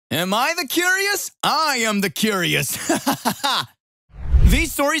Am I the curious? I am the curious.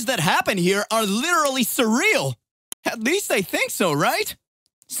 These stories that happen here are literally surreal. At least I think so, right?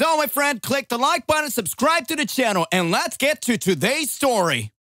 So, my friend, click the like button, subscribe to the channel, and let's get to today's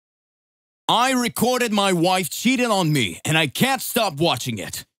story. I recorded my wife cheating on me, and I can't stop watching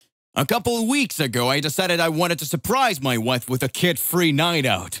it. A couple of weeks ago, I decided I wanted to surprise my wife with a kid-free night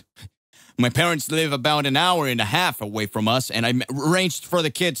out. My parents live about an hour and a half away from us, and I arranged for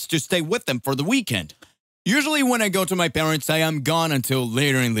the kids to stay with them for the weekend. Usually when I go to my parents, I am gone until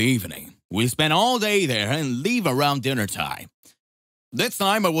later in the evening. We spend all day there and leave around dinner time. This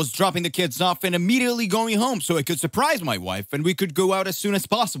time, I was dropping the kids off and immediately going home so I could surprise my wife and we could go out as soon as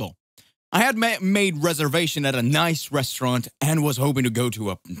possible. I had made reservation at a nice restaurant and was hoping to go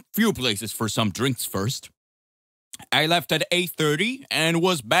to a few places for some drinks first. I left at 8:30 and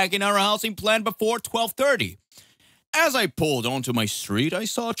was back in our housing plan before 12:30. As I pulled onto my street, I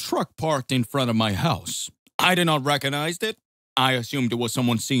saw a truck parked in front of my house. I did not recognize it. I assumed it was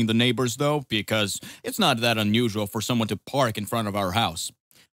someone seeing the neighbors, though, because it's not that unusual for someone to park in front of our house.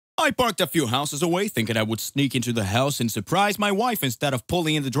 I parked a few houses away, thinking I would sneak into the house and surprise my wife instead of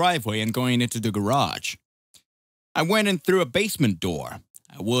pulling in the driveway and going into the garage. I went in through a basement door.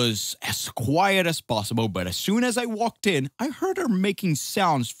 I was as quiet as possible, but as soon as I walked in, I heard her making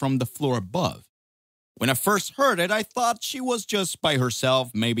sounds from the floor above. When I first heard it, I thought she was just by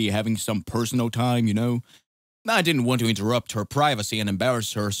herself, maybe having some personal time, you know. I didn't want to interrupt her privacy and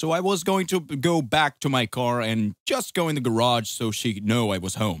embarrass her, so I was going to go back to my car and just go in the garage so she'd know I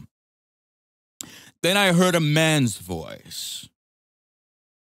was home. Then I heard a man's voice.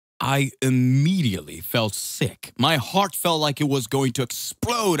 I immediately felt sick. My heart felt like it was going to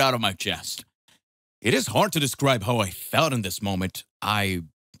explode out of my chest. It is hard to describe how I felt in this moment. I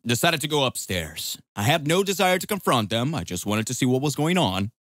decided to go upstairs. I had no desire to confront them. I just wanted to see what was going on.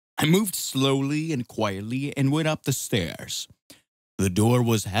 I moved slowly and quietly and went up the stairs. The door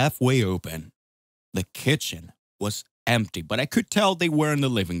was halfway open. The kitchen was empty, but I could tell they were in the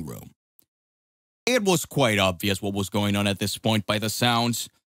living room. It was quite obvious what was going on at this point by the sounds.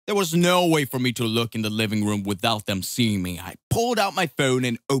 There was no way for me to look in the living room without them seeing me. I pulled out my phone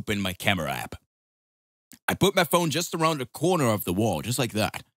and opened my camera app. I put my phone just around the corner of the wall, just like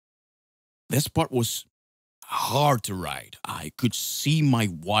that. This part was hard to write. I could see my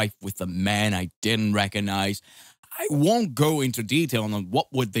wife with a man I didn't recognize. I won't go into detail on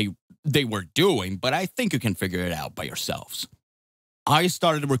what they were doing, but I think you can figure it out by yourselves. I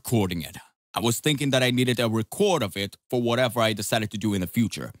started recording it. I was thinking that I needed a record of it for whatever I decided to do in the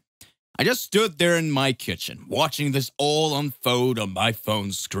future. I just stood there in my kitchen, watching this all unfold on my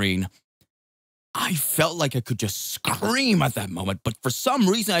phone screen. I felt like I could just scream at that moment, but for some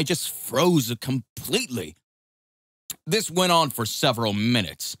reason I just froze completely. This went on for several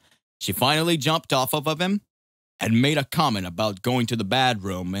minutes. She finally jumped off of him and made a comment about going to the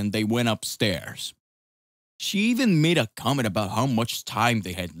bathroom, and they went upstairs. She even made a comment about how much time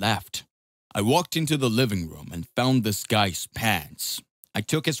they had left. I walked into the living room and found this guy's pants. I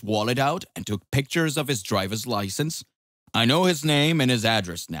took his wallet out and took pictures of his driver's license. I know his name and his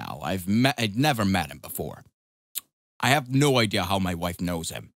address now. I'd never met him before. I have no idea how my wife knows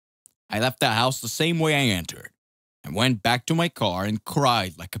him. I left the house the same way I entered. I went back to my car and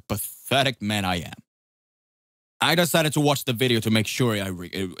cried like a pathetic man I am. I decided to watch the video to make sure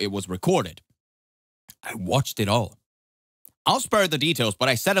it was recorded. I watched it all. I'll spare the details, but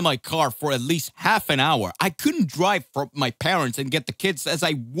I sat in my car for at least half an hour. I couldn't drive for my parents and get the kids, as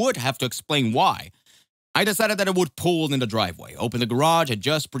I would have to explain why. I decided that I would pull in the driveway, open the garage, and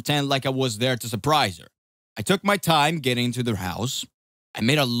just pretend like I was there to surprise her. I took my time getting into the house. I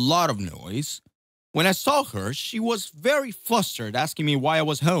made a lot of noise. When I saw her, she was very flustered, asking me why I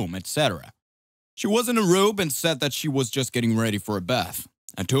was home, etc. She was in a robe and said that she was just getting ready for a bath.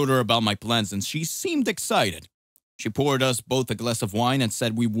 I told her about my plans and she seemed excited. She poured us both a glass of wine and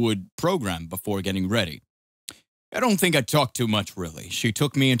said we would program before getting ready. I don't think I talked too much, really. She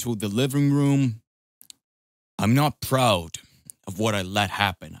took me into the living room. I'm not proud of what I let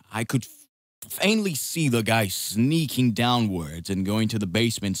happen. I could faintly see the guy sneaking downwards and going to the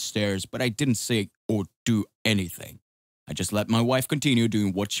basement stairs, but I didn't say or do anything. I just let my wife continue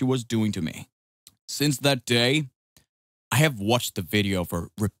doing what she was doing to me. Since that day, I have watched the video of her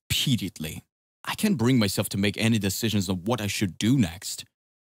repeatedly. I can't bring myself to make any decisions on what I should do next.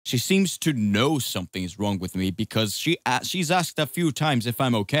 She seems to know something is wrong with me because she's asked a few times if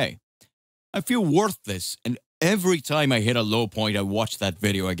I'm okay. I feel worthless, and every time I hit a low point, I watch that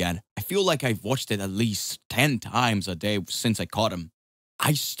video again. I feel like I've watched it at least 10 times a day since I caught him.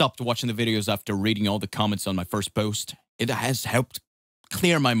 I stopped watching the videos after reading all the comments on my first post. It has helped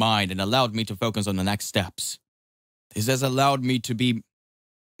clear my mind and allowed me to focus on the next steps. This has allowed me to be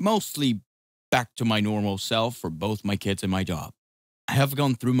mostly back to my normal self for both my kids and my job. I have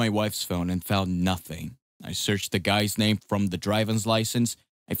gone through my wife's phone and found nothing. I searched the guy's name from the driver's license.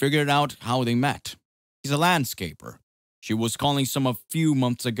 I figured out how they met. He's a landscaper. She was calling some a few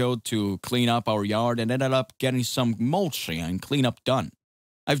months ago to clean up our yard and ended up getting some mulching and cleanup done.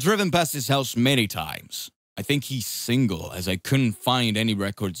 I've driven past his house many times. I think he's single, as I couldn't find any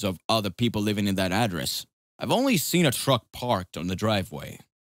records of other people living in that address. I've only seen a truck parked on the driveway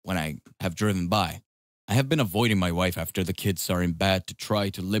when I have driven by. I have been avoiding my wife after the kids are in bed to try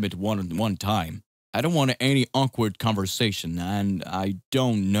to limit one time. I don't want any awkward conversation, and I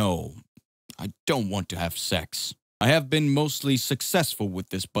don't want to have sex. I have been mostly successful with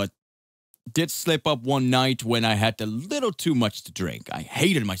this, but did slip up one night when I had a little too much to drink. I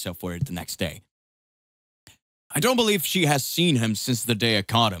hated myself for it the next day. I don't believe she has seen him since the day I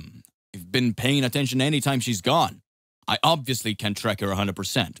caught him. I've been paying attention anytime she's gone. I obviously can track her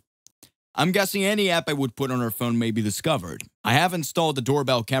 100%. I'm guessing any app I would put on her phone may be discovered. I have installed the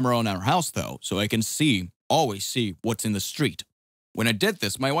doorbell camera on our house though, so I can always see what's in the street. When I did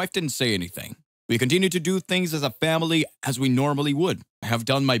this, my wife didn't say anything. We continue to do things as a family as we normally would. I have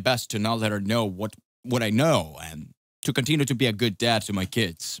done my best to not let her know what I know and to continue to be a good dad to my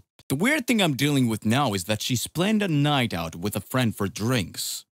kids. The weird thing I'm dealing with now is that she's planned a night out with a friend for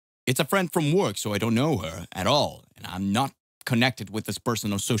drinks. It's a friend from work, so I don't know her at all, and I'm not connected with this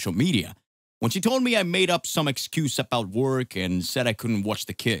person on social media. When she told me, I made up some excuse about work and said I couldn't watch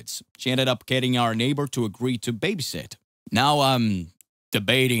the kids. She ended up getting our neighbor to agree to babysit. Now I'm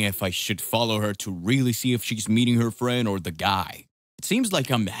debating if I should follow her to really see if she's meeting her friend or the guy. It seems like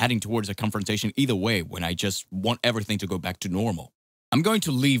I'm heading towards a confrontation either way when I just want everything to go back to normal. I'm going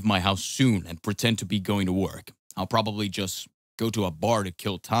to leave my house soon and pretend to be going to work. I'll probably just go to a bar to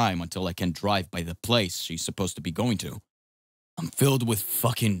kill time until I can drive by the place she's supposed to be going to. I'm filled with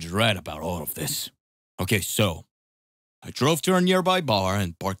fucking dread about all of this. Okay, so I drove to a nearby bar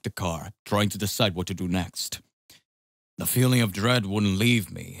and parked the car, trying to decide what to do next. The feeling of dread wouldn't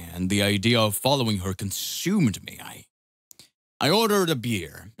leave me, and the idea of following her consumed me. I ordered a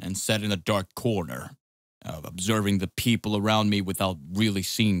beer and sat in a dark corner, observing the people around me without really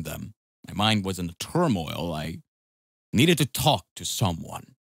seeing them. My mind was in a turmoil. I needed to talk to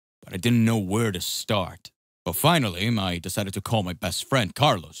someone, but I didn't know where to start. But finally, I decided to call my best friend,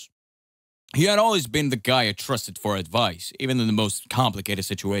 Carlos. He had always been the guy I trusted for advice, even in the most complicated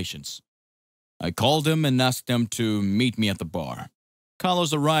situations. I called him and asked him to meet me at the bar.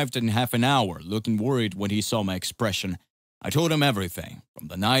 Carlos arrived in half an hour, looking worried when he saw my expression. I told him everything, from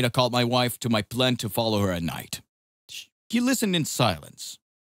the night I called my wife to my plan to follow her at night. He listened in silence,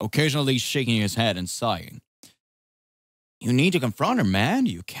 occasionally shaking his head and sighing. "You need to confront her, man.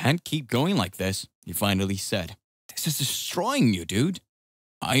 You can't keep going like this," he finally said. "This is destroying you, dude."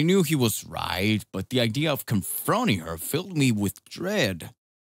 I knew he was right, but the idea of confronting her filled me with dread.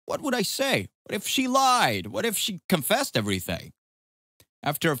 What would I say? What if she lied? What if she confessed everything?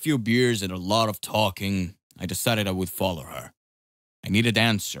 After a few beers and a lot of talking, I decided I would follow her. I needed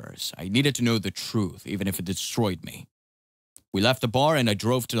answers. I needed to know the truth, even if it destroyed me. We left the bar and I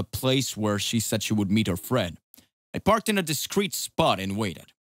drove to the place where she said she would meet her friend. I parked in a discreet spot and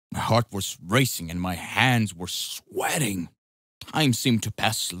waited. My heart was racing and my hands were sweating. Time seemed to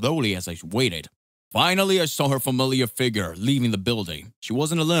pass slowly as I waited. Finally, I saw her familiar figure leaving the building. She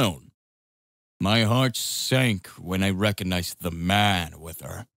wasn't alone. My heart sank when I recognized the man with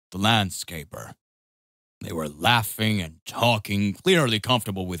her, the landscaper. They were laughing and talking, clearly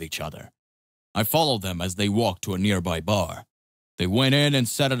comfortable with each other. I followed them as they walked to a nearby bar. They went in and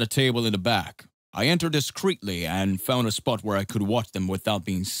sat at a table in the back. I entered discreetly and found a spot where I could watch them without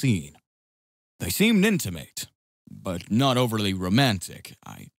being seen. They seemed intimate, but not overly romantic.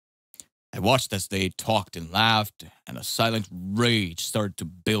 I watched as they talked and laughed, and a silent rage started to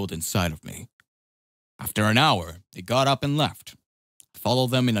build inside of me. After an hour, they got up and left. I followed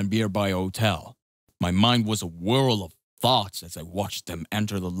them in a nearby hotel. My mind was a whirl of thoughts as I watched them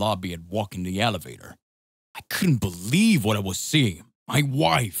enter the lobby and walk in the elevator. I couldn't believe what I was seeing. My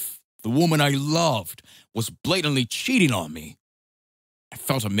wife, the woman I loved, was blatantly cheating on me. I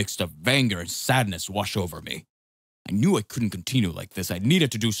felt a mix of anger and sadness wash over me. I knew I couldn't continue like this. I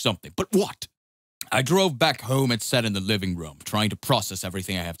needed to do something. But what? I drove back home and sat in the living room, trying to process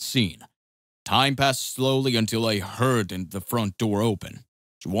everything I had seen. Time passed slowly until I heard the front door open.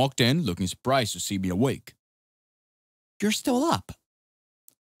 She walked in, looking surprised to see me awake. "You're still up?"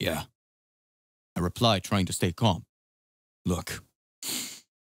 "Yeah," I replied, trying to stay calm. "Look,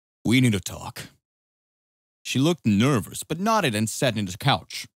 we need to talk." She looked nervous, but nodded and sat in the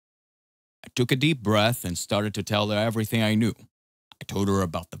couch. I took a deep breath and started to tell her everything I knew. I told her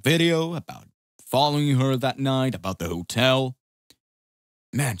about the video, about following her that night, about the hotel.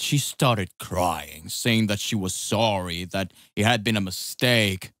 Man, she started crying, saying that she was sorry, that it had been a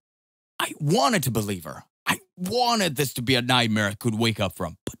mistake. I wanted to believe her. I wanted this to be a nightmare I could wake up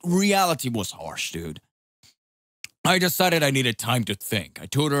from, but reality was harsh, dude. I decided I needed time to think. I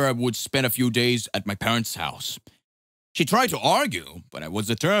told her I would spend a few days at my parents' house. She tried to argue, but I was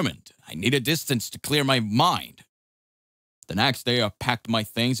determined. I needed distance to clear my mind. The next day, I packed my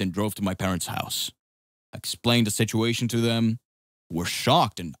things and drove to my parents' house. I explained the situation to them, who were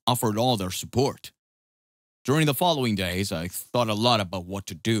shocked and offered all their support. During the following days, I thought a lot about what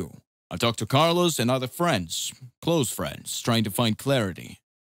to do. I talked to Carlos and other friends, close friends, trying to find clarity.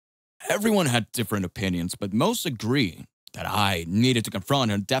 Everyone had different opinions, but most agree that I needed to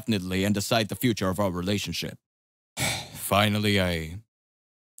confront her definitely and decide the future of our relationship. Finally, I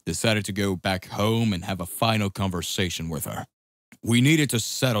decided to go back home and have a final conversation with her. We needed to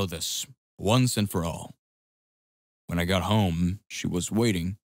settle this once and for all. When I got home, she was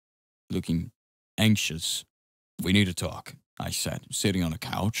waiting, looking anxious. "We need to talk," I said, sitting on a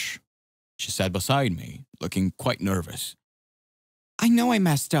couch. She sat beside me, looking quite nervous. "I know I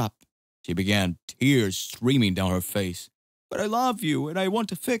messed up," she began, tears streaming down her face. "But I love you and I want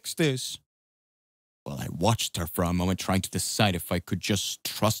to fix this." Well, I watched her for a moment, trying to decide if I could just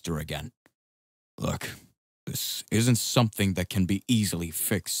trust her again. "Look, this isn't something that can be easily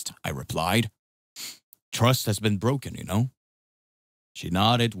fixed," I replied. "Trust has been broken, you know." She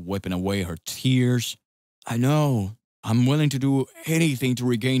nodded, wiping away her tears. "I know. I'm willing to do anything to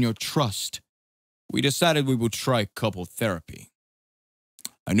regain your trust." We decided we would try couple therapy.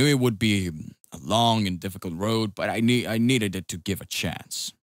 I knew it would be a long and difficult road, but I needed it to give a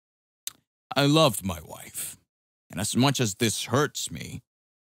chance. I loved my wife, and as much as this hurts me,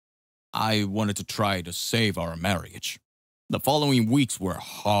 I wanted to try to save our marriage. The following weeks were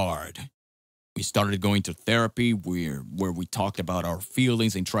hard. We started going to therapy where we talked about our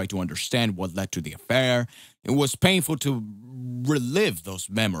feelings and tried to understand what led to the affair. It was painful to relive those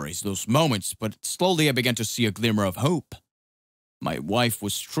memories, those moments, but slowly I began to see a glimmer of hope. My wife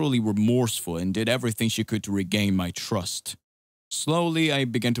was truly remorseful and did everything she could to regain my trust. Slowly, I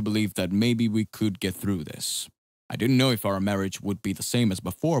began to believe that maybe we could get through this. I didn't know if our marriage would be the same as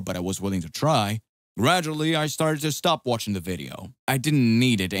before, but I was willing to try. Gradually, I started to stop watching the video. I didn't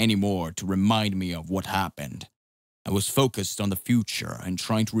need it anymore to remind me of what happened. I was focused on the future and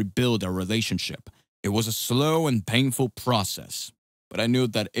trying to rebuild our relationship. It was a slow and painful process, but I knew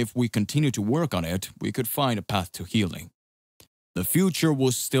that if we continued to work on it, we could find a path to healing. The future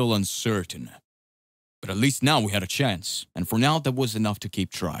was still uncertain, but at least now we had a chance, and for now that was enough to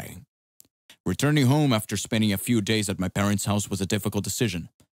keep trying. Returning home after spending a few days at my parents' house was a difficult decision.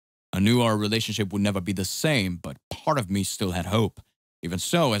 I knew our relationship would never be the same, but part of me still had hope. Even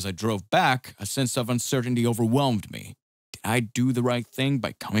so, as I drove back, a sense of uncertainty overwhelmed me. Did I do the right thing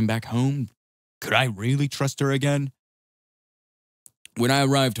by coming back home? Could I really trust her again? When I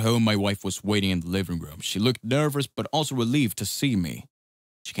arrived home, my wife was waiting in the living room. She looked nervous, but also relieved to see me.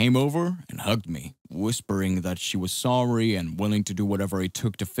 She came over and hugged me, whispering that she was sorry and willing to do whatever it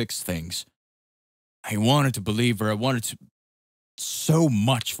took to fix things. I wanted to believe her. I wanted so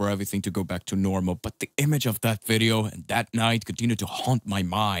much for everything to go back to normal, but the image of that video and that night continued to haunt my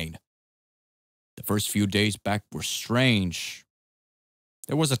mind. The first few days back were strange.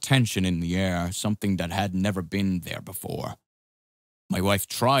 There was a tension in the air, something that had never been there before. My wife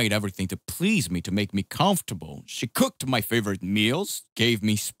tried everything to please me, to make me comfortable. She cooked my favorite meals, gave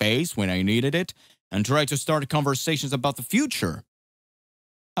me space when I needed it, and tried to start conversations about the future.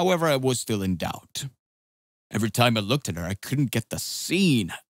 However, I was still in doubt. Every time I looked at her, I couldn't get the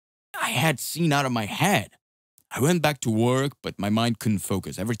scene I had seen out of my head. I went back to work, but my mind couldn't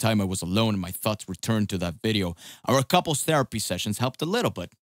focus. Every time I was alone and my thoughts returned to that video, our couples therapy sessions helped a little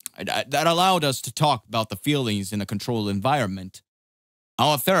bit. That allowed us to talk about the feelings in a controlled environment.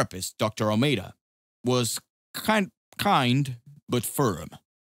 Our therapist, Dr. Almeida, was kind but firm.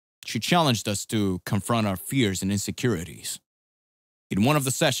 She challenged us to confront our fears and insecurities. In one of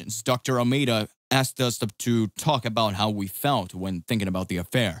the sessions, Dr. Almeida asked us to talk about how we felt when thinking about the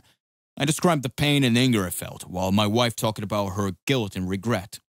affair. I described the pain and anger I felt, while my wife talked about her guilt and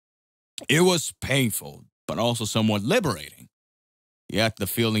regret. It was painful, but also somewhat liberating. Yet the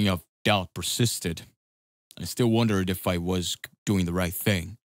feeling of doubt persisted. I still wondered if I was doing the right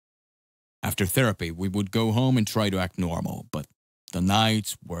thing. After therapy, we would go home and try to act normal, but the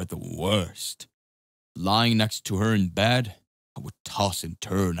nights were the worst. Lying next to her in bed, I would toss and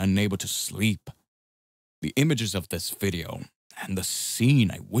turn, unable to sleep. The images of this video and the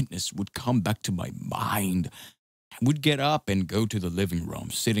scene I witnessed would come back to my mind. I would get up and go to the living room,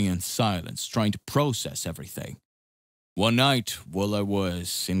 sitting in silence, trying to process everything. One night, while I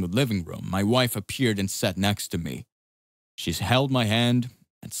was in the living room, my wife appeared and sat next to me. She held my hand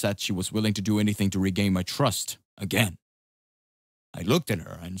and said she was willing to do anything to regain my trust again. I looked at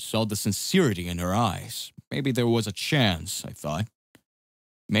her and saw the sincerity in her eyes. Maybe there was a chance, I thought.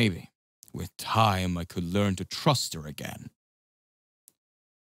 Maybe, with time, I could learn to trust her again.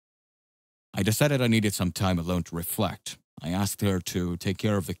 I decided I needed some time alone to reflect. I asked her to take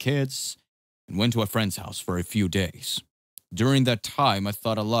care of the kids and went to a friend's house for a few days. During that time, I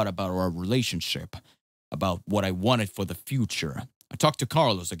thought a lot about our relationship, about what I wanted for the future. I talked to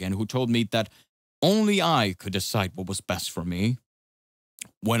Carlos again, who told me that only I could decide what was best for me.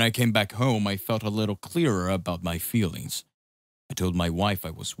 When I came back home, I felt a little clearer about my feelings. I told my wife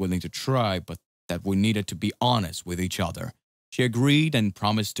I was willing to try, but that we needed to be honest with each other. She agreed and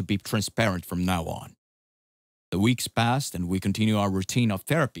promised to be transparent from now on. The weeks passed and we continued our routine of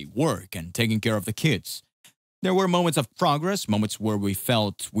therapy, work, and taking care of the kids. There were moments of progress, moments where we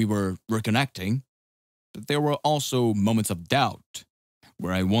felt we were reconnecting, but there were also moments of doubt,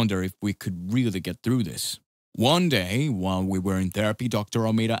 where I wonder if we could really get through this. One day, while we were in therapy, Dr.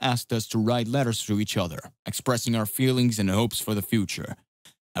 Almeida asked us to write letters to each other, expressing our feelings and hopes for the future.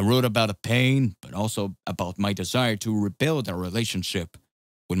 I wrote about the pain, but also about my desire to rebuild our relationship.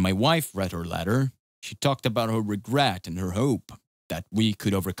 When my wife read her letter, she talked about her regret and her hope that we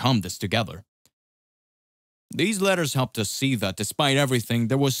could overcome this together. These letters helped us see that despite everything,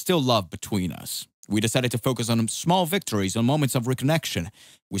 there was still love between us. We decided to focus on small victories, on moments of reconnection.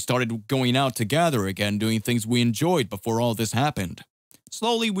 We started going out together again, doing things we enjoyed before all this happened.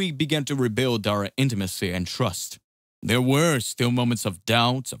 Slowly, we began to rebuild our intimacy and trust. There were still moments of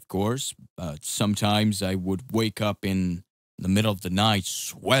doubt, of course, but sometimes I would wake up in the middle of the night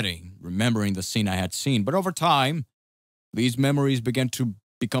sweating, remembering the scene I had seen. But over time, these memories began to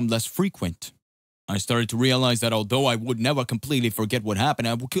become less frequent. I started to realize that although I would never completely forget what happened,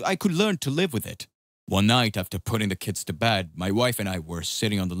 I could learn to live with it. One night, after putting the kids to bed, my wife and I were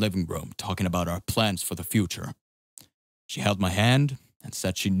sitting on the living room talking about our plans for the future. She held my hand and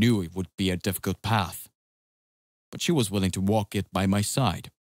said she knew it would be a difficult path, but she was willing to walk it by my side.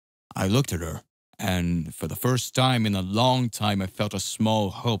 I looked at her, and for the first time in a long time, I felt a small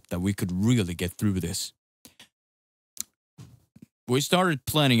hope that we could really get through this. We started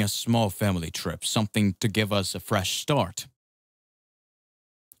planning a small family trip, something to give us a fresh start.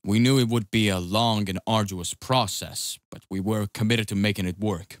 We knew it would be a long and arduous process, but we were committed to making it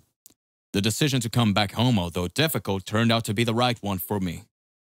work. The decision to come back home, although difficult, turned out to be the right one for me.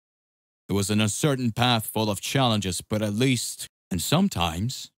 It was an uncertain path full of challenges, but at least, and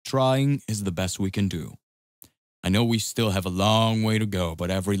sometimes, trying is the best we can do. I know we still have a long way to go, but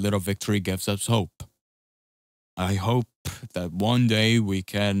every little victory gives us hope. I hope that one day we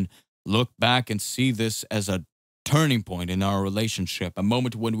can look back and see this as a turning point in our relationship, a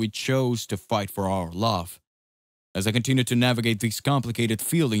moment when we chose to fight for our love. As I continue to navigate these complicated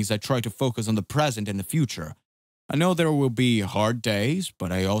feelings, I try to focus on the present and the future. I know there will be hard days,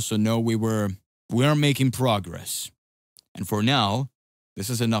 but I also know we are making progress. And for now, this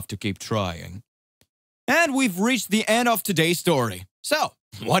is enough to keep trying. And we've reached the end of today's story. So,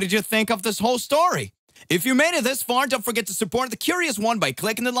 what did you think of this whole story? If you made it this far, don't forget to support the Curious One by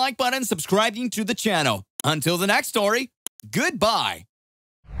clicking the like button and subscribing to the channel. Until the next story, goodbye.